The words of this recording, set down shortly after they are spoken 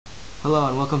Hello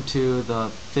and welcome to the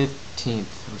 15th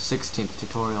or 16th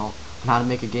tutorial on how to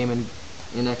make a game in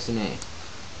XNA.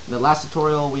 In the last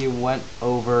tutorial we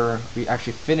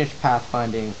actually finished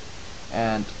pathfinding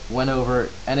and went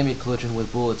over enemy collision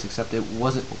with bullets, except it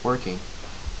wasn't working.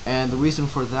 And the reason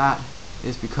for that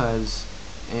is because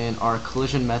in our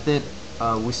collision method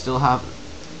we still have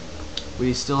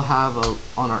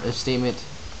on our if statement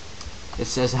it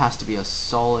says it has to be a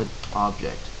solid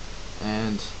object,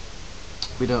 and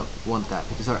we don't want that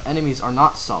because our enemies are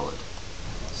not solid.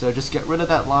 So just get rid of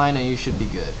that line and you should be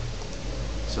good.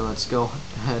 So let's go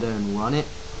ahead and run it,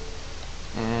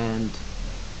 and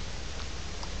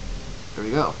there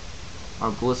we go. Our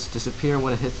bullets disappear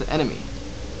when it hits the enemy,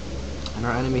 and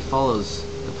our enemy follows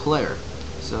the player.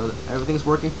 So everything's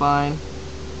working fine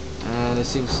and it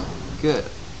seems good.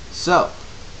 So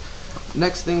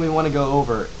next thing we want to go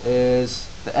over is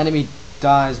the enemy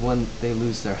dies when they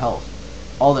lose their health,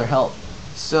 all their health.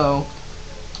 So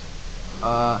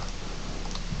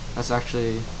let's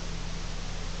actually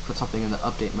put something in the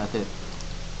update method.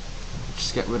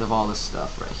 Just get rid of all this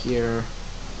stuff right here.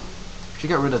 We should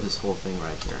get rid of this whole thing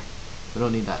right here. We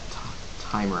don't need that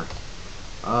timer.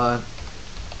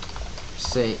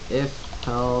 Say if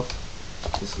health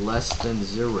is less than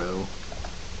 0,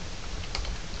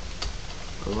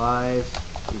 alive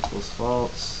equals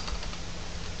false,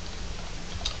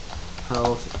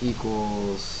 health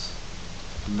equals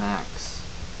max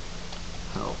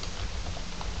health.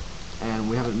 And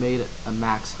we haven't made a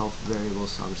max health variable,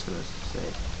 so I'm just going to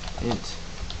say int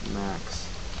max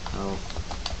health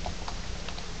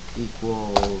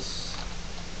equals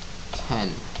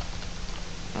 10,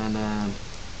 and then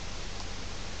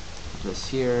this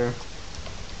here,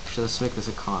 actually let's make this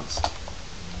a const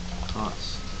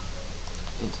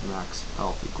int max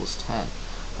health equals 10.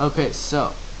 Okay,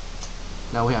 so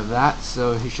now we have that,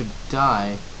 so he should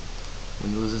die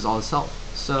when he loses all his health.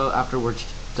 So after we're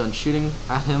done shooting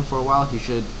at him for a while, he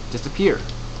should disappear.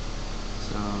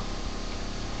 So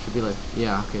should be like,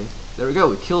 yeah, okay, there we go,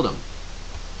 we killed him.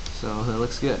 So that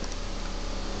looks good.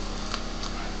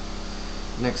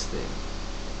 Next thing,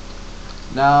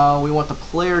 now we want the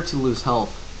player to lose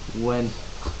health when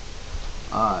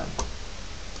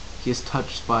he is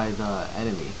touched by the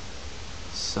enemy.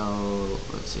 So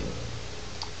let's see,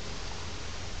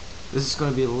 this is going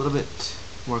to be a little bit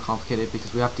more complicated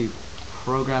because we have to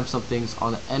program some things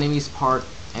on the enemy's part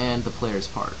and the player's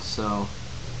part. So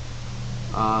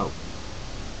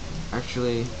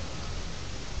actually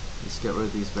let's get rid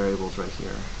of these variables right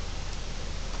here,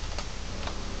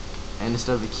 and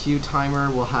instead of a Q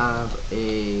timer we'll have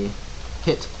a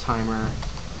hit timer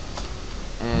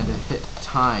and a hit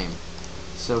time,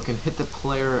 so it can hit the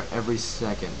player every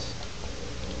second.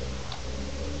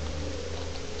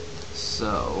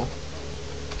 So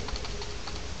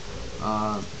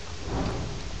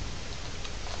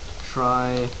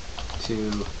try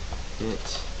to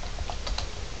hit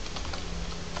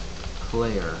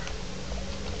player.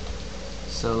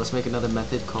 So let's make another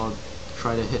method called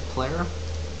try to hit player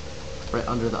right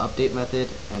under the update method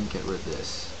and get rid of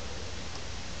this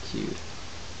queued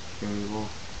variable.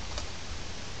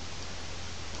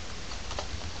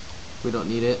 We don't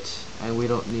need it, and we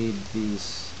don't need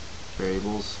these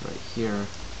variables right here.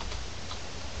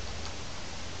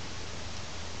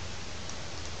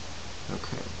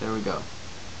 Okay, there we go.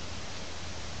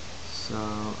 So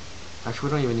actually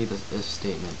we don't even need this if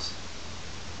statement.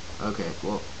 Okay,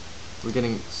 well we're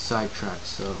getting sidetracked,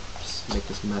 so just make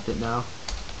this method now.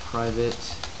 Private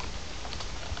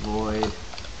void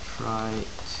try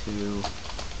to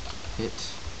hit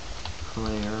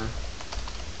player.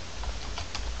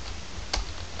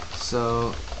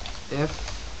 So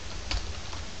if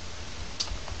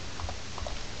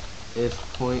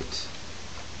point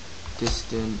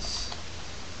distance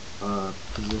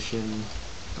position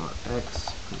dot x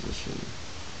position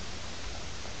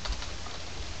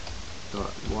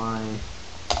dot y,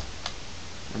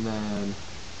 and then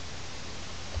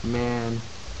man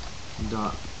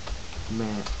dot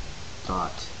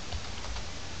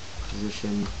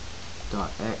position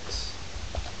dot x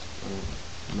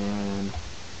and man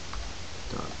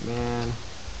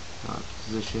dot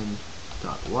position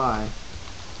dot y.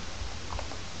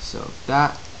 So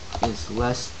that is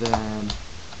less than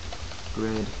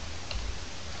grid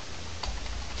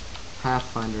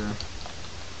pathfinder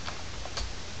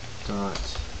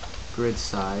dot grid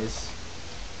size.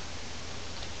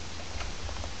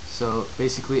 So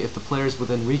basically if the player is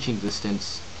within reaching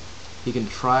distance, he can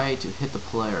try to hit the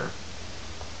player.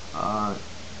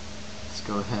 Let's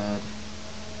go ahead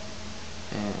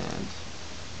and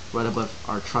right above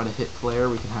our try to hit player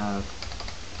we can have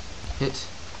hit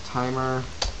timer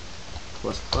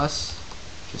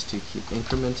just to keep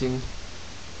incrementing.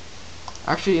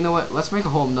 Actually, you know what? Let's make a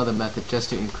whole another method just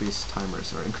to increase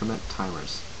timers or increment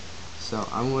timers. So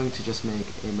I'm going to just make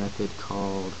a method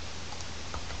called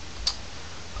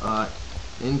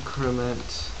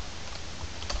increment.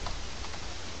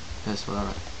 Yes,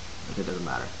 whatever. Okay, doesn't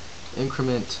matter.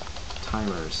 Increment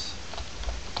timers.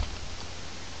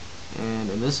 And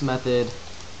in this method,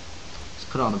 just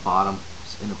put it on the bottom.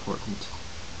 It's unimportant.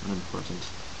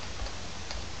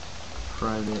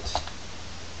 Private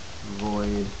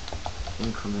void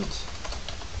increment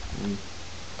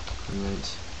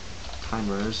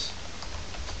timers.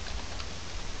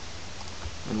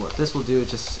 And what this will do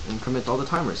is just increment all the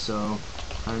timers. So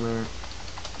timer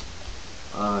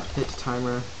hit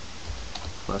timer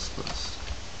plus.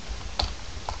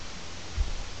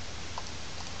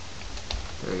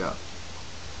 There we go.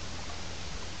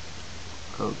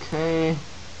 Okay.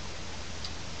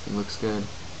 It looks good.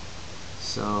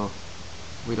 So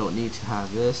we don't need to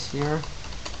have this here.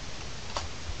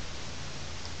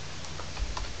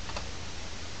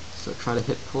 So try to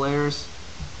hit players.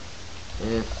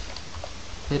 If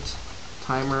hit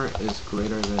timer is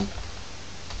greater than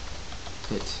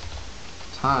hit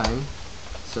time,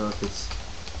 so if it's,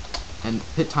 and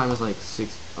hit time is like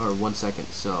 1 second,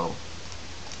 so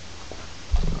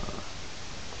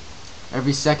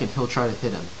every second he'll try to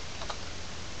hit him.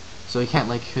 So he can't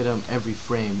like hit him every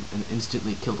frame and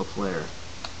instantly kill the player.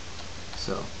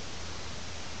 So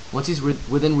once he's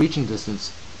within reaching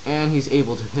distance and he's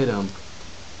able to hit him,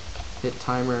 hit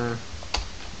timer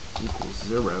equals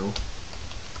 0.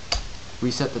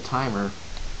 Reset the timer,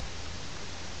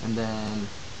 and then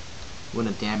we're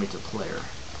going to damage the player.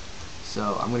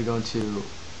 So I'm going to go into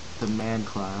the man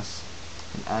class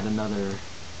and add another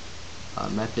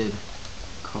method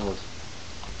called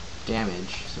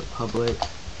damage. So public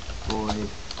void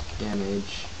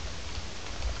damage.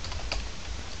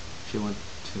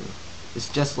 It's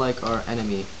just like our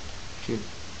enemy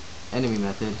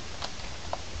method.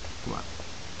 Come on.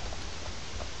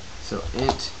 So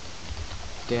int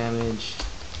damage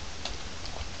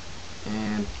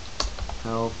and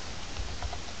health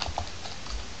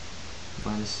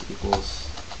minus equals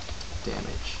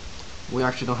damage. We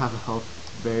actually don't have a health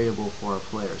variable for our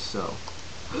players, so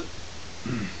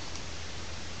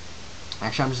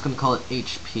actually I'm just going to call it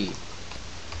HP.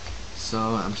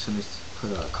 So I'm just going to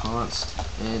put a const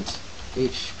int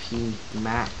HP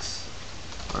max,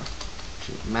 or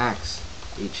actually max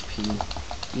HP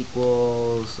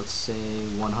equals, let's say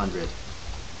 100,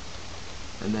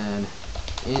 and then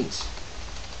int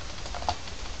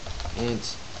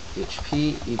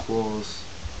HP equals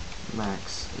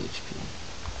max HP.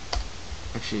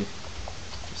 Actually,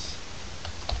 just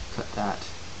cut that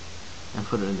and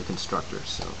put it in the constructor.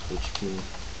 So HP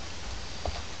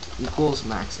equals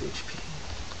max HP.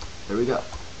 There we go.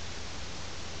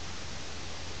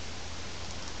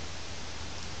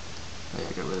 I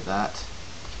gotta get rid of that.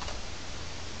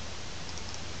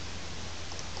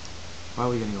 Why are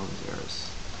we getting all these errors?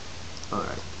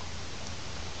 Alright.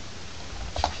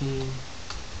 HP.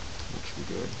 That should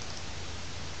be good.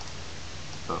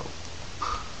 Oh.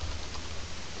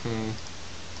 Okay.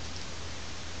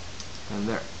 And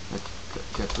there. That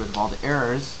gets rid of all the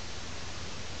errors.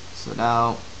 So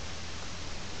now,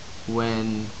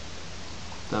 when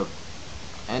the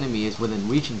enemy is within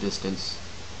reaching distance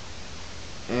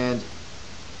and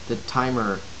the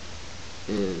timer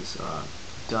is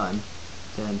done,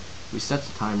 then we set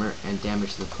the timer and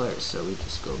damage the player. So we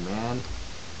just go man.man.hp.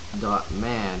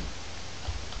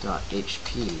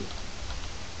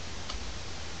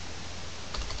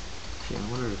 Okay, I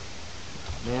wonder if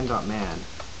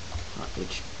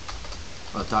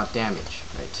man.man.damage,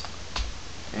 right?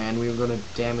 And we're going to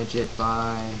damage it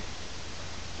by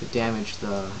the damage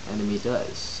the enemy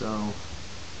does. So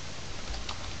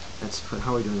let's put,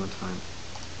 how are we doing on time?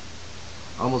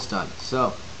 Almost done.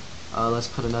 So let's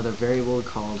put another variable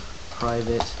called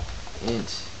private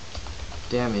int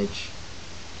damage,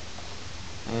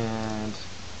 and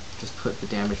just put the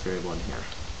damage variable in here.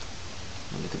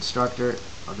 In the constructor,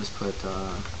 I'll just put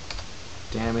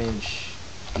damage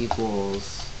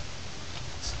equals,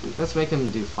 let's make him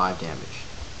do 5 damage.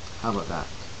 How about that?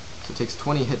 So it takes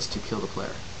 20 hits to kill the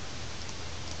player,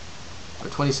 or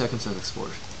 20 seconds of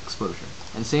exposure.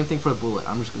 And same thing for a bullet.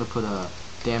 I'm just going to put a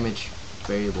damage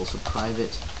variable, so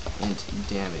private int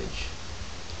damage,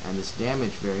 and this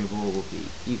damage variable will be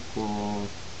equal,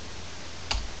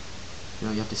 you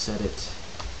have to set it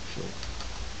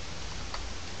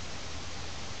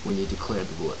when you declare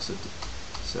the bullet.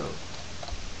 So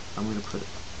I'm going to put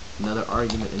another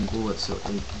argument in bullet, so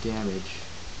int damage.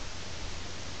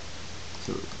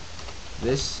 So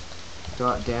this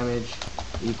dot damage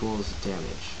equals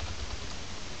damage.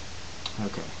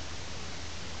 Okay.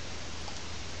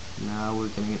 Now we're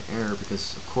getting an error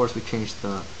because of course we changed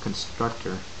the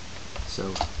constructor.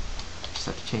 So just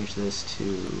have to change this to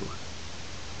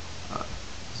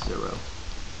 0.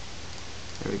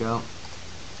 There we go.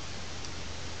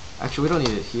 Actually, we don't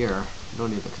need it here. We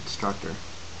don't need the constructor.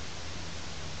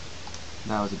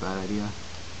 That was a bad idea.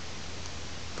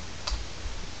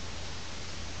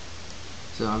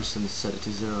 So I'm just going to set it to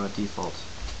 0 at default.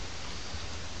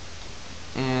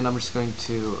 And I'm just going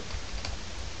to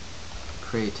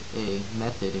create a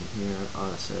method in here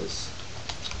that says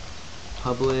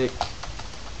public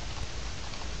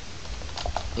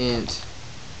int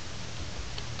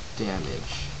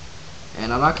damage.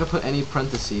 And I'm not going to put any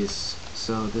parentheses,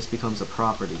 so this becomes a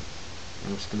property. And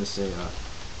I'm just going to say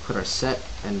put our set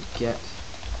and get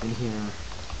in here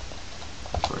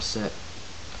for our set.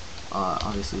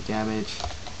 Obviously damage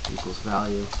equals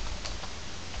value.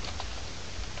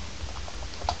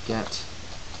 Get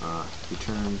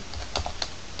return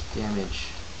damage.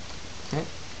 Okay,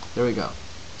 there we go.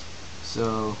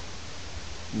 So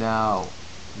now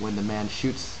when the man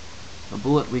shoots a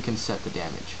bullet, we can set the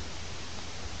damage.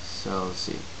 So let's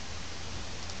see.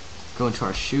 Go into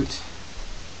our shoot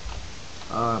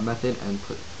method and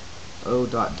put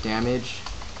o.damage.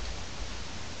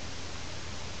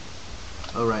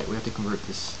 Oh right, we have to convert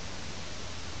this.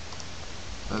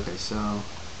 Okay, so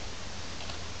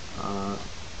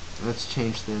let's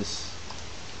change this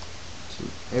to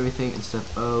everything instead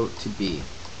of O to B.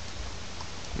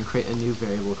 And create a new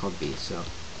variable called B. So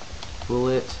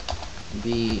bullet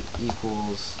B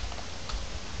equals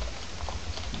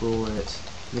bullet.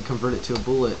 Then convert it to a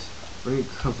bullet. We're going to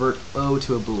convert O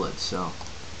to a bullet. So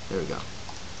there we go.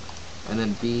 And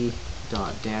then B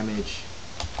dot damage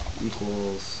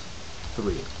equals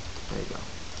 3. There you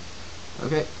go.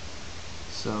 Okay.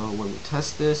 So when we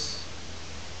test this,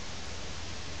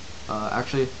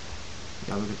 actually,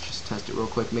 yeah, I'm going to just test it real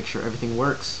quick, make sure everything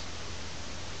works.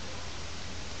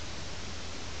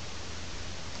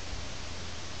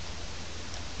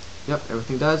 Yep,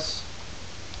 everything does,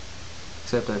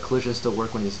 except that collisions still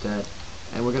work when he's dead,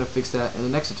 and we're going to fix that in the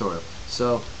next tutorial.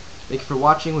 So, thank you for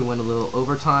watching. We went a little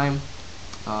overtime.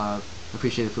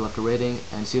 Appreciate it if you left a rating,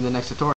 and see you in the next tutorial.